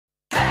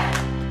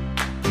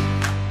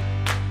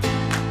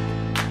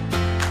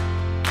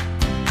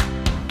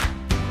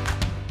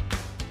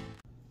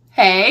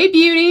Hey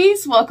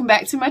beauties, welcome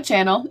back to my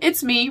channel.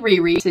 It's me,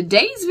 Riri.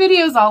 Today's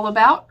video is all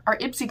about our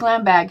Ipsy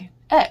Glam Bag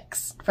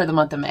X for the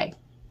month of May.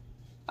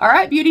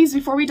 Alright beauties,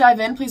 before we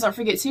dive in, please don't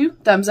forget to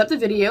thumbs up the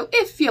video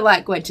if you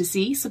like what you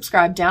see,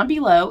 subscribe down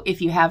below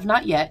if you have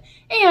not yet,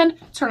 and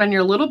turn on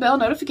your little bell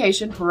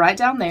notification right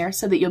down there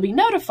so that you'll be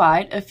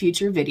notified of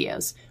future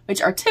videos,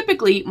 which are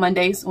typically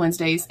Mondays,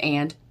 Wednesdays,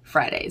 and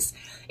Fridays.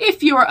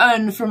 If you are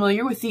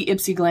unfamiliar with the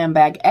Ipsy Glam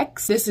Bag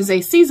X, this is a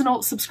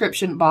seasonal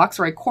subscription box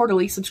or a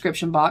quarterly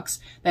subscription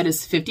box that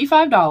is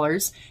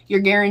 $55.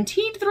 You're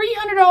guaranteed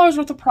 $300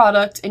 worth of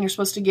product and you're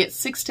supposed to get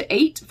 6 to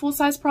 8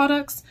 full-size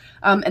products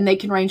and they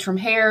can range from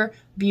hair,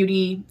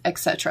 beauty,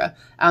 etc.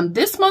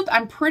 This month,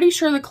 I'm pretty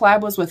sure the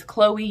collab was with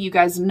Chloe. You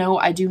guys know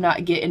I do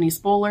not get any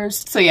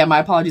spoilers. So yeah, my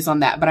apologies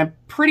on that, but I'm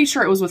pretty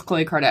sure it was with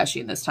Khloe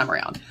Kardashian this time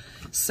around.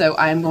 So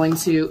I'm going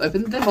to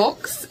open the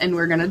box and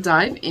we're going to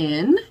dive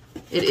in.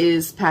 It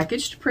is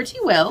packaged pretty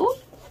well.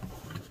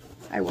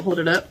 I will hold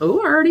it up.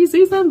 Oh, I already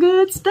see some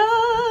good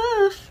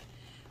stuff.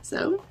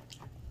 So,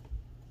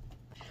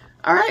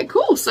 all right,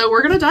 cool. So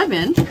we're going to dive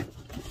in.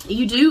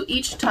 You do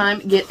each time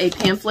get a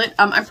pamphlet.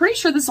 I'm pretty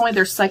sure this is only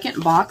their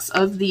second box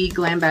of the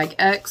Glam Bag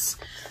X,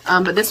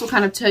 but this will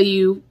kind of tell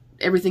you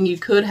everything you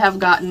could have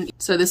gotten.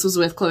 So this was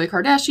with Khloe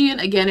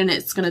Kardashian again, and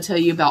it's going to tell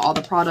you about all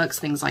the products,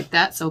 things like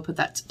that. So we'll put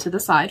that to the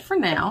side for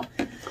now.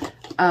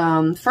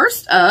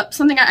 First up,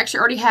 something I actually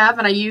already have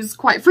and I use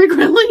quite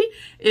frequently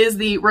is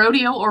the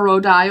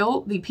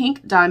Rodial, the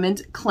Pink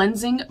Diamond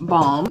Cleansing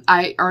Balm.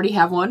 I already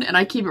have one and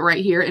I keep it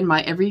right here in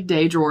my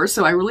everyday drawer.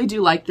 So I really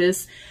do like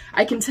this.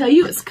 I can tell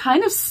you it's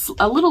kind of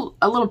a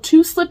little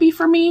too slippy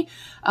for me,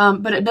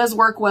 but it does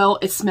work well.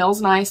 It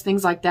smells nice,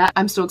 things like that.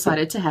 I'm so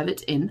excited to have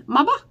it in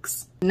my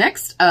box.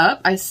 Next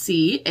up, I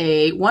see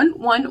a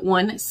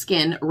 111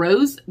 Skin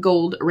Rose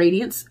Gold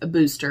Radiance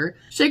Booster.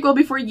 Shake well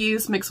before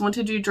use. Mix 1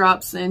 to 2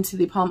 drops into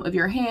the palm of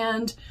your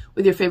hand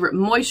with your favorite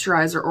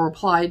moisturizer or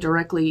apply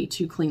directly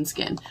to clean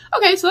skin.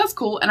 Okay, so that's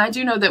cool. And I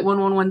do know that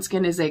 111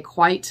 Skin is a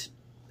quite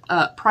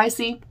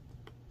pricey,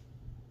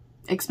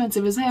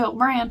 expensive as hell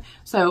brand.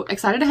 So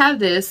excited to have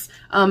this.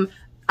 I'm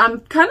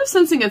kind of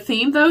sensing a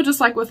theme though,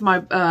 just like with my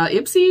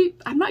Ipsy.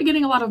 I'm not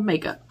getting a lot of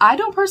makeup. I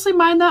don't personally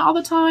mind that all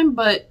the time,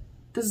 but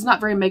this is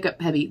not very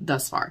makeup heavy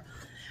thus far.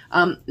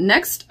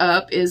 Next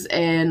up is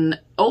an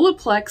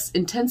Olaplex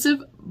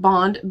Intensive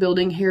Bond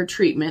Building Hair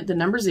Treatment, the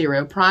number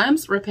 0.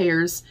 Primes,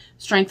 repairs,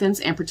 strengthens,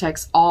 and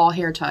protects all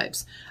hair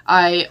types.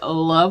 I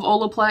love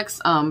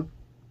Olaplex.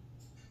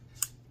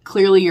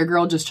 Clearly your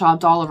girl just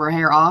chopped all of her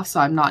hair off,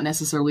 so I'm not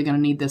necessarily going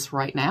to need this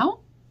right now,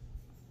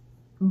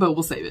 but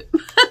we'll save it.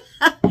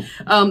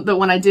 But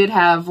when I did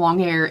have long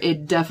hair,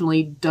 it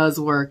definitely does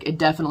work. It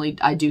definitely,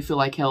 I do feel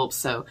like helps,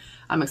 so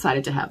I'm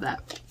excited to have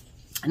that.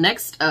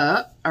 Next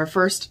up, our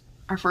first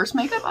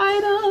makeup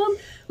item,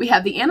 we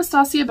have the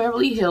Anastasia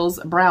Beverly Hills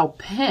Brow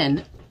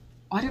Pen.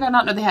 Why did I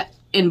not know they had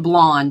in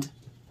blonde?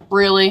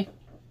 Really?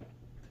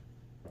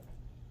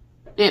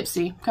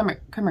 Ipsy, come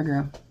here,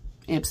 girl.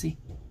 Ipsy,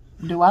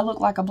 do I look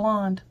like a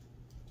blonde?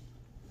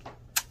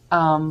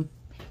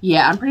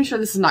 Yeah, I'm pretty sure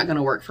this is not going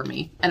to work for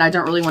me, and I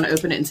don't really want to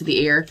open it into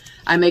the air.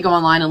 I may go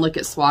online and look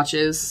at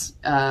swatches.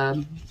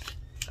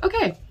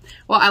 Okay.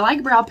 Well, I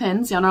like brow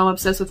pens. Y'all know I'm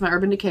obsessed with my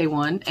Urban Decay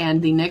one,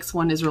 and the NYX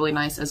one is really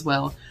nice as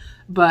well.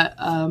 But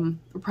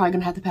we're probably going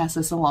to have to pass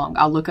this along.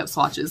 I'll look up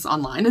swatches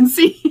online and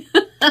see.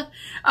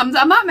 I'm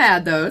not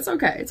mad, though. It's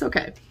okay. It's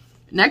okay.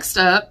 Next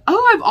up,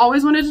 oh, I've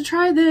always wanted to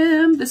try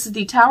them. This is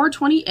the Tower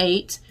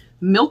 28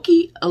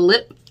 Milky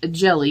Lip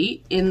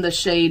Jelly in the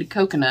shade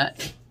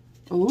Coconut.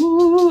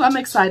 Ooh, I'm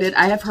excited.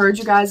 I have heard,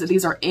 you guys, that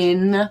these are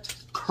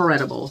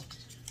incredible.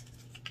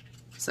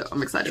 So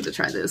I'm excited to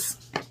try this.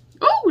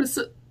 Oh, it's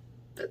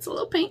a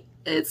little pink.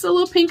 It's a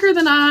little pinker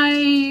than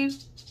I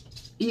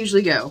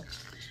usually go.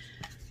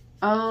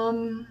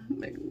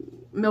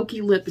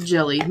 Milky Lip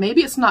Jelly.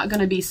 Maybe it's not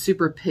going to be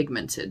super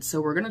pigmented,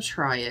 so we're going to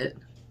try it.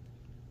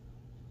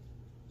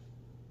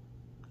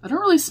 I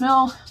don't really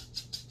smell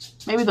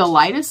maybe the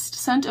lightest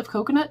scent of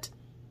coconut,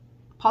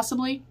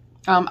 possibly.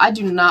 I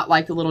do not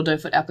like the little doe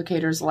foot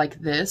applicators like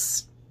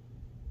this.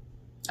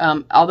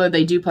 Although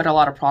they do put a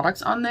lot of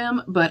products on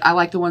them, but I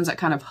like the ones that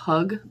kind of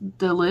hug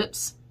the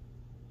lips.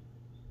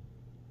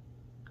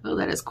 Oh,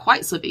 that is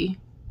quite slippy.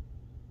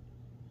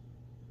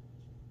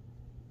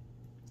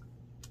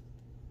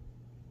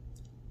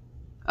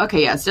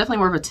 Okay, yeah, it's definitely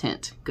more of a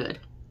tint. Good.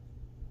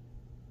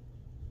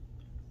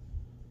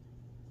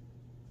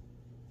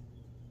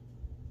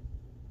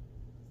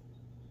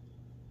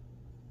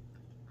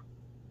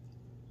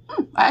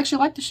 I actually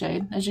like the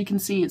shade. As you can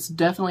see, it's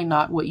definitely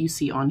not what you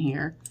see on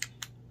here.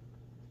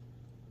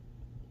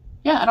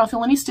 Yeah, I don't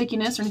feel any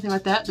stickiness or anything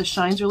like that. The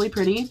shine's really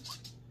pretty.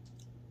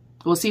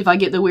 We'll see if I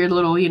get the weird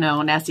little, you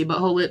know, nasty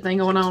butthole lip thing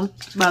going on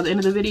by the end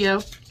of the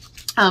video.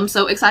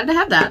 So excited to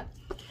have that.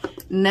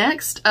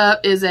 Next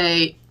up is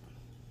a,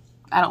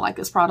 I don't like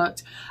this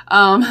product.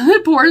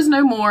 Pores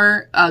No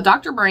More,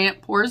 Dr.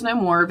 Brandt Pores No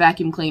More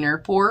Vacuum Cleaner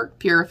Pore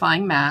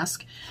Purifying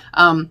Mask.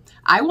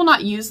 I will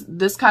not use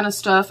this kind of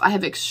stuff. I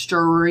have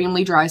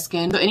extremely dry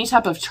skin. So any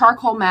type of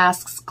charcoal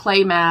masks,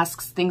 clay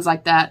masks, things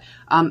like that,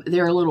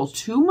 they're a little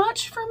too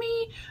much for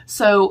me.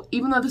 So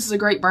even though this is a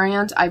great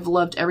brand, I've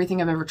loved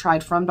everything I've ever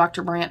tried from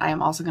Dr. Brandt. I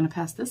am also going to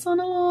pass this on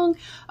along.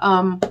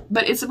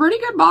 But it's a pretty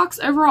good box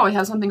overall. We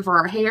have something for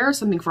our hair,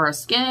 something for our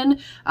skin,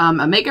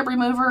 a makeup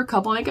remover, a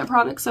couple makeup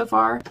products so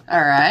far.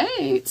 All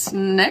right,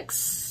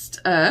 next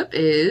up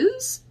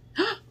is,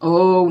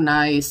 oh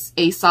nice,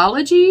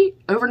 Ipsy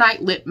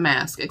Overnight Lip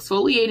Mask,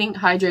 exfoliating,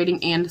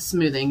 hydrating, and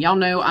smoothing. Y'all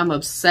know I'm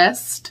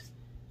obsessed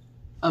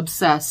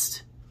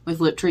with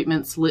lip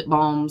treatments, lip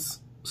balms,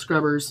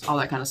 scrubbers, all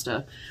that kind of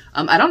stuff.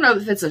 I don't know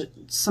if it's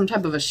some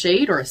type of a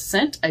shade or a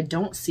scent. I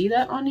don't see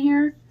that on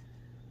here.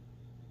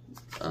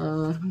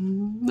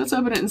 Let's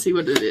open it and see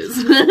what it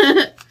is.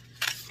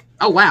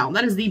 Oh wow,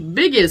 that is the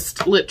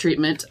biggest lip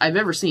treatment I've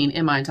ever seen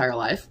in my entire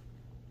life.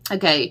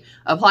 Okay,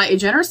 apply a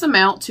generous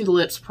amount to the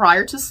lips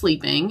prior to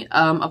sleeping.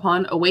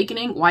 Upon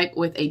awakening, wipe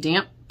with a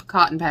damp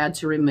cotton pad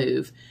to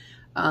remove.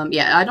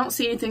 Yeah, I don't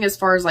see anything as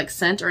far as like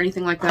scent or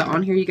anything like that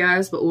on here, you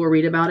guys, but we'll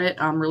read about it.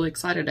 I'm really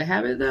excited to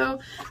have it though.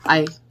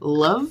 I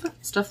love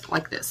stuff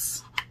like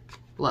this.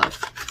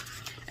 Love.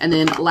 And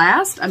then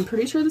last, I'm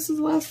pretty sure this is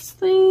the last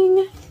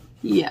thing.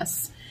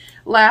 Yes.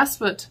 Last,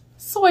 but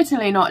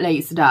certainly not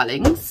least,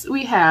 darlings,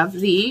 we have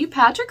the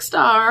Patrick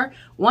Star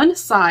One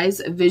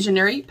Size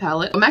Visionary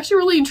Palette. I'm actually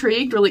really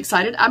intrigued, really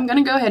excited. I'm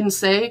going to go ahead and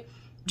say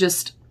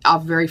just our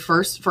very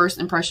first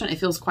impression, it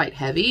feels quite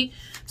heavy.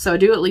 So I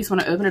do at least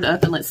want to open it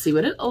up and let's see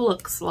what it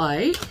looks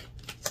like.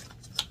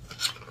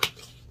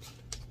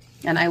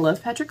 And I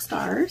love Patrick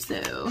Star,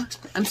 so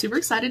I'm super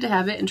excited to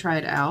have it and try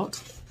it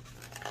out.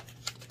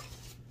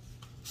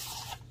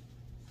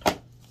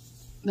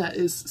 That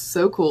is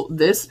so cool.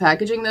 This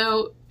packaging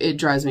though, it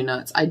drives me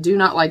nuts. I do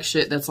not like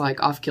shit that's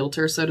like off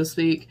kilter, so to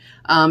speak.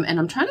 And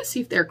I'm trying to see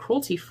if they're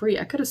cruelty free.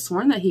 I could have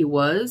sworn that he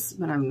was,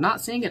 but I'm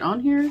not seeing it on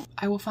here.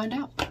 I will find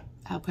out.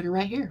 I'll put it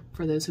right here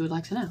for those who would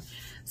like to know.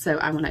 So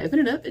I'm going to open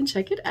it up and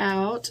check it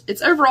out.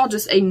 It's overall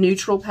just a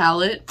neutral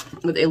palette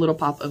with a little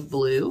pop of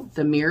blue.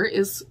 The mirror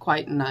is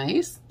quite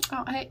nice.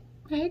 Oh,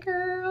 hey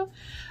girl.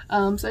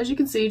 So as you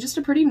can see, just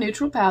a pretty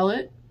neutral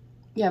palette.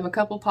 You have a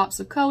couple pops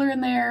of color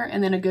in there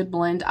and then a good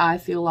blend, I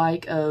feel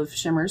like, of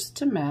shimmers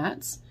to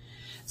mattes.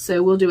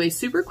 So we'll do a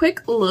super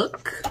quick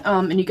look.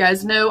 And you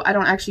guys know I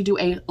don't actually do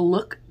a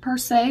look per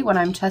se when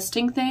I'm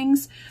testing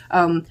things.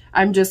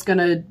 I'm just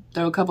gonna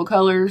throw a couple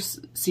colors,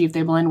 see if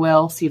they blend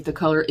well, see if the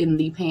color in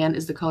the pan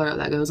is the color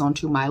that goes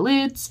onto my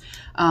lids.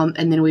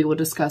 And then we will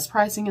discuss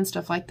pricing and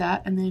stuff like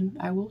that. And then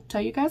I will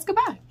tell you guys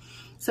goodbye.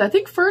 So I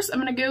think first I'm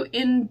gonna go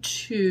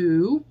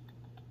into,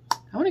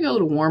 I want to go a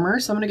little warmer,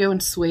 so I'm going to go in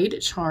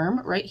Suede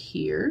Charm right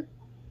here.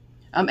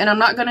 And I'm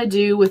not going to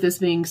do, with this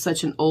being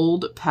such an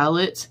old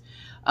palette,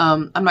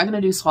 I'm not going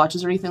to do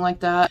swatches or anything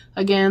like that.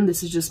 Again,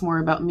 this is just more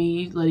about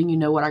me letting you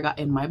know what I got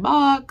in my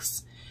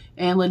box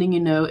and letting you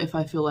know if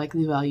I feel like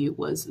the value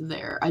was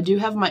there. I do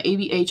have my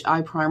ABH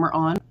eye primer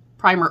on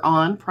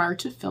prior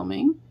to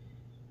filming.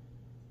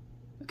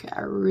 Okay,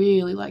 I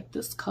really like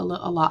this color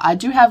a lot. I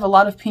do have a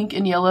lot of pink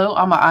and yellow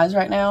on my eyes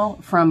right now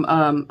from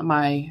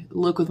my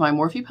look with my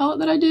Morphe palette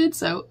that I did,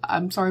 so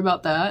I'm sorry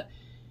about that.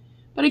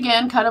 But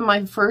again, kind of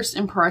my first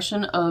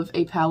impression of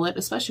a palette,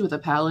 especially with a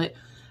palette,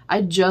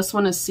 I just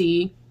want to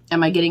see,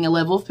 am I getting a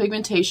level of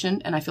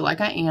pigmentation? And I feel like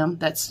I am.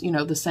 That's, you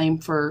know, the same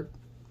for,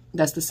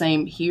 that's the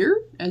same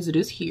here as it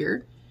is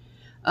here.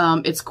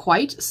 It's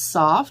quite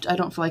soft. I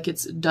don't feel like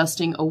it's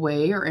dusting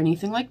away or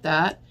anything like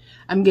that.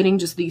 I'm getting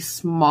just the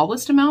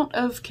smallest amount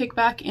of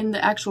kickback in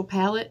the actual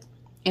palette,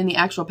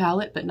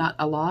 but not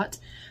a lot.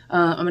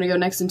 I'm going to go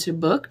next into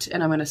Booked,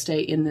 and I'm going to stay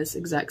in this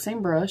exact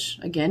same brush.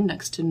 Again,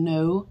 next to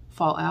no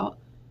fallout.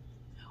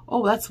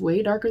 Oh, that's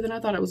way darker than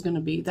I thought it was going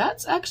to be.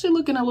 That's actually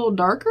looking a little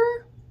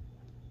darker.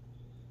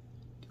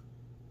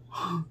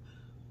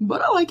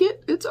 But I like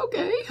it. It's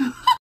okay.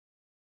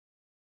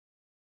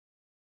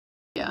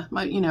 Yeah,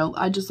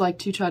 I just like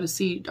to try to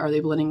see, are they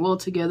blending well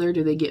together?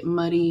 Do they get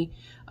muddy?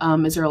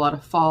 Is there a lot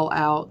of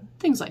fallout?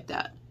 Things like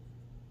that.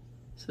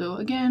 So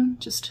again,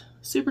 just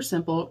super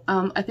simple.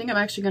 I think I'm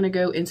actually going to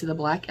go into the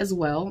black as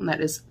well, and that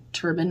is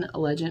Turban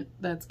Legend.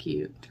 That's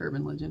cute,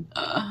 Turban Legend.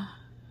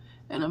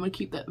 And I'm going to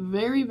keep that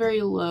very,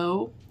 very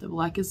low. The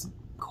black is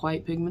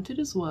quite pigmented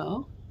as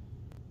well.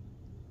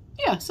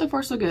 Yeah, so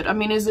far so good. I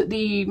mean, is it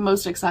the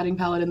most exciting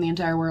palette in the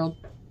entire world?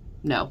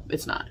 No,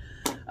 it's not.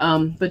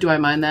 But do I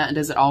mind that? And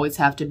does it always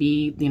have to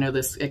be, you know,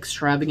 this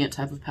extravagant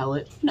type of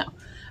palette? No.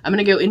 I'm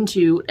going to go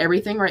into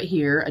everything right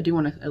here. I do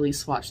want to at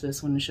least swatch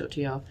this one and show it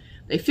to y'all.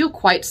 They feel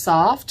quite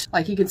soft.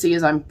 Like you can see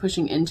as I'm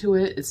pushing into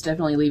it, it's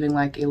definitely leaving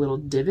like a little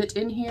divot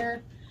in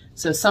here.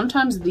 So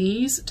sometimes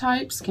these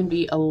types can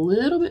be a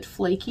little bit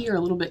flaky or a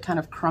little bit kind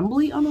of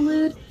crumbly on the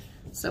lid.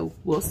 So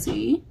we'll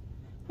see.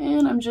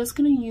 And I'm just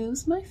going to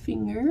use my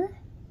finger.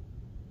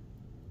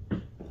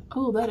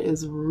 Oh, that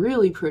is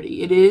really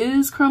pretty. It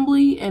is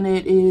crumbly and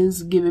it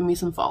is giving me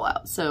some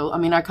fallout. So, I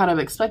mean, I kind of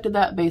expected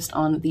that based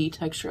on the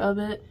texture of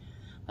it.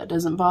 That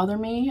doesn't bother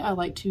me. I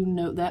like to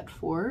note that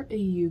for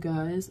you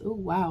guys. Oh,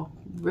 wow.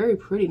 Very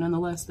pretty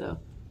nonetheless, though.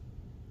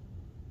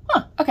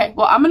 Huh. Okay,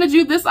 well, I'm going to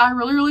do this eye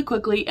really, really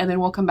quickly, and then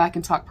we'll come back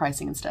and talk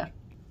pricing and stuff.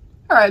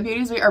 All right,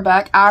 beauties, we are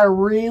back. I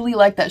really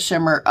like that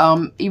shimmer,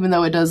 even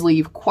though it does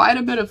leave quite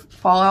a bit of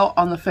fallout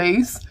on the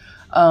face.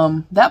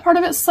 That part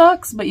of it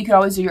sucks, but you could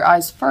always do your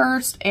eyes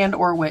first and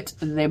or with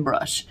the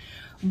brush.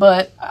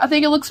 But I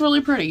think it looks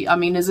really pretty. I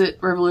mean, is it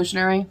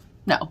revolutionary?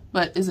 No,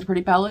 but is it a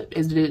pretty palette?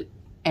 Did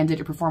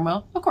it perform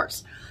well? Of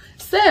course.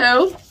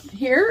 So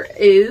here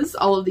is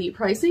all of the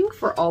pricing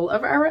for all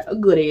of our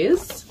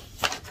goodies.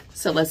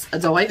 So let's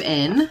dive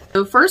in.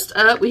 So first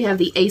up, we have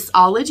the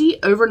Aceology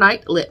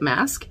Overnight Lip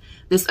Mask.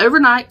 This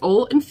overnight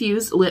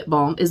oil-infused lip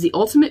balm is the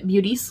ultimate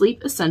beauty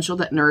sleep essential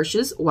that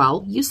nourishes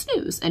while you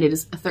snooze, and it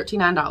is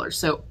 $39.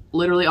 So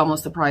literally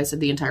almost the price of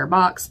the entire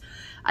box.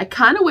 I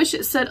kind of wish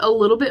it said a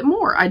little bit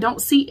more. I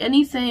don't see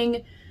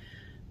anything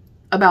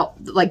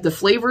about like the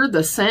flavor,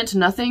 the scent,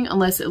 nothing,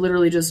 unless it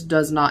literally just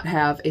does not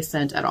have a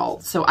scent at all.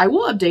 So I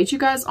will update you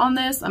guys on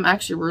this. I'm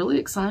actually really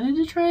excited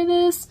to try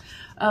this.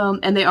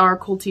 And they are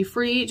cruelty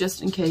free,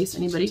 just in case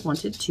anybody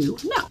wanted to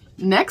know.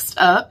 Next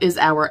up is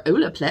our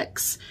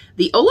Olaplex.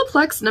 The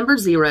Olaplex No.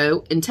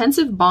 0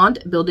 Intensive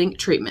Bond Building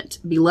Treatment.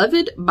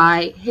 Beloved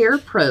by hair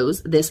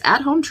pros, this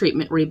at-home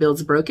treatment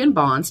rebuilds broken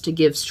bonds to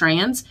give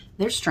strands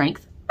their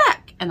strength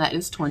back. And that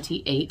is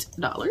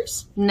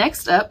 $28.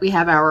 Next up, we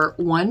have our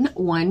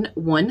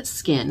 111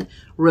 Skin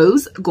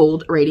Rose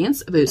Gold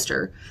Radiance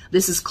Booster.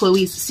 This is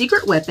Chloe's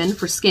secret weapon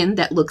for skin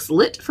that looks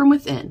lit from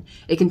within.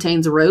 It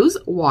contains rose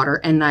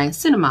water and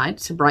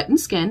niacinamide to brighten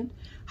skin,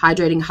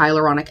 hydrating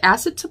hyaluronic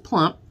acid to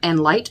plump, and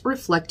light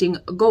reflecting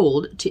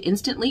gold to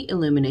instantly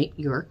illuminate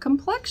your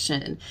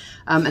complexion.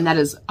 And that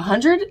is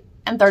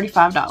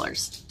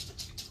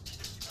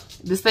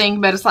 $135. This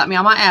thing better slap me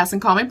on my ass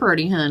and call me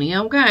pretty, honey,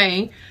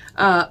 okay?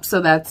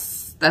 So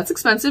that's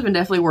expensive and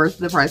definitely worth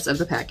the price of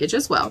the package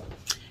as well.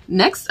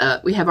 Next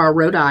up, we have our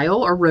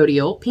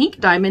Rhodial Pink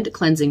Diamond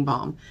Cleansing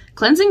Balm.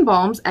 Cleansing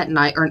balms at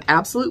night are an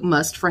absolute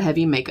must for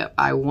heavy makeup.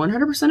 I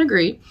 100%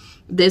 agree.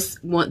 This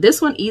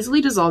one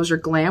easily dissolves your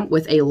glam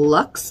with a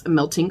luxe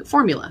melting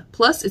formula.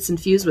 Plus, it's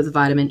infused with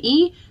vitamin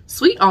E,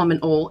 sweet almond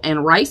oil,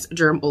 and rice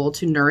germ oil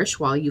to nourish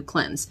while you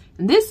cleanse.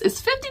 And this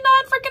is $59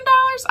 freaking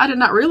dollars. I did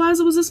not realize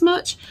it was this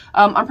much.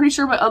 I'm pretty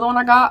sure my other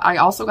one I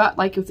also got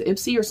like with the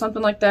Ipsy or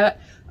something like that.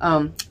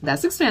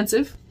 That's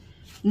expensive.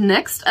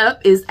 Next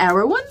up is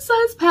our One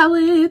Size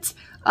palette,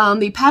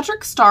 the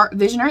Patrick Star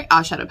Visionary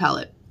Eyeshadow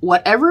Palette.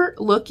 Whatever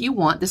look you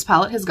want, this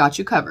palette has got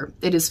you covered.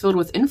 It is filled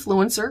with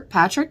influencer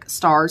Patrick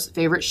Starr's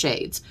favorite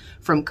shades,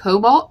 from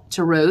cobalt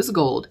to rose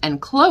gold, and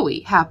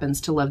Chloe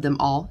happens to love them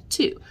all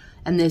too.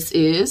 And this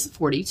is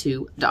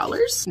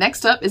 $42.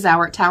 Next up is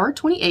our Tower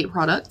 28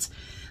 product.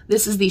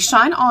 This is the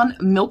Shine On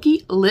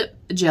Milky Lip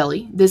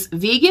Jelly. This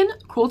vegan,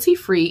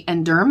 cruelty-free,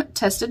 and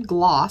derm-tested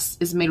gloss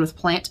is made with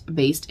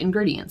plant-based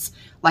ingredients,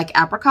 like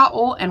apricot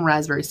oil and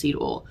raspberry seed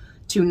oil,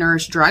 to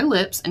nourish dry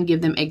lips and give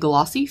them a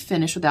glossy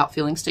finish without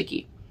feeling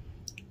sticky.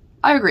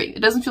 I agree. It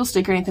doesn't feel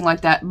sticky or anything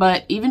like that,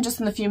 but even just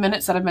in the few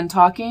minutes that I've been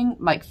talking,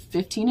 like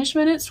 15-ish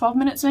minutes, 12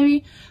 minutes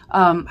maybe,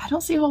 I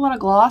don't see a whole lot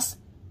of gloss,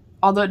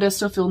 although it does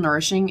still feel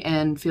nourishing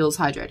and feels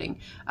hydrating.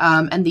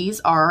 And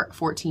these are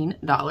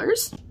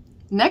 $14.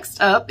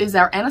 Next up is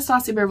our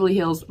Anastasia Beverly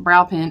Hills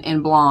Brow Pen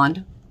in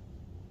Blonde.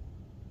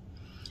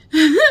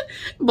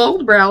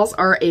 Bold brows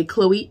are a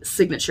Chloe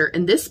signature,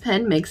 and this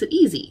pen makes it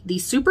easy. The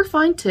super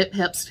fine tip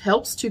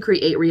helps to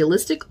create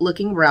realistic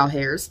looking brow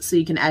hairs so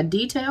you can add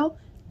detail,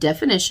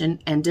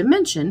 definition, and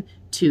dimension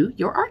to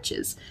your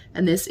arches.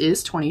 And this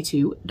is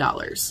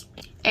 $22.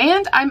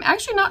 And I'm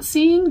actually not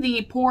seeing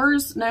the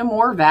Pores No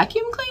More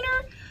vacuum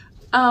cleaner.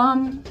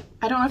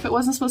 I don't know if it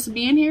wasn't supposed to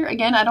be in here.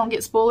 Again, I don't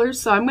get spoilers,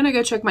 so I'm going to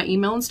go check my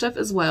email and stuff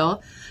as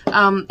well.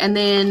 And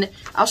then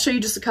I'll show you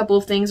just a couple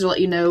of things to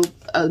let you know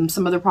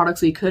some other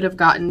products we could have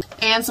gotten.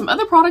 And some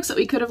other products that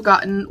we could have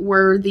gotten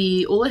were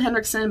the Ole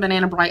Henriksen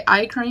Banana Bright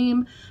Eye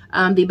Cream,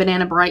 the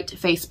Banana Bright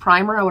Face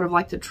Primer. I would have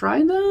liked to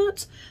try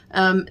that.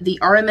 The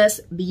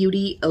RMS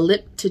Beauty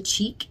Lip to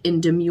Cheek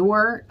in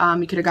Demure.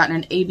 You could have gotten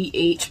an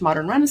ABH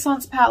Modern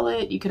Renaissance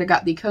palette. You could have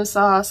got the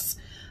Kosas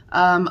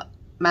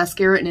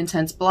mascara in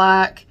Intense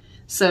Black.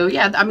 So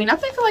yeah, I mean, I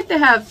feel like they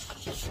have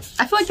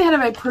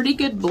a pretty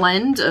good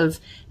blend of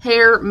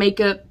hair,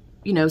 makeup,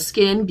 you know,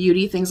 skin,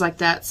 beauty, things like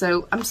that.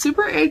 So I'm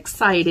super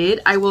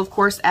excited. I will of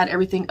course add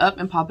everything up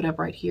and pop it up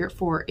right here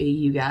for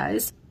you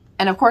guys.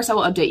 And of course I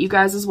will update you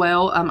guys as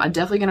well. I'm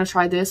definitely going to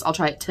try this. I'll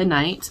try it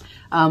tonight.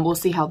 We'll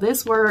see how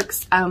this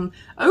works.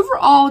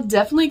 Overall,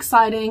 definitely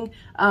exciting.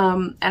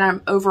 And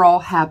I'm overall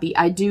happy.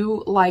 I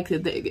do like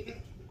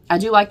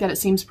that it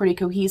seems pretty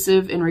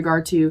cohesive in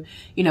regard to,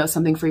 you know,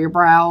 something for your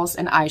brows,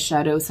 an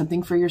eyeshadow,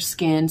 something for your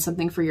skin,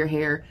 something for your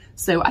hair.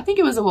 So I think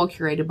it was a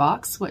well-curated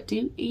box. What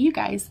do you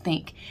guys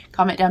think?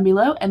 Comment down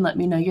below and let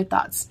me know your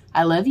thoughts.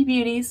 I love you,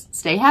 beauties.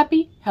 Stay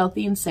happy,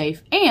 healthy, and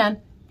safe, and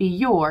be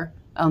your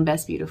own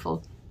best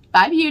beautiful.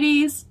 Bye,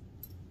 beauties.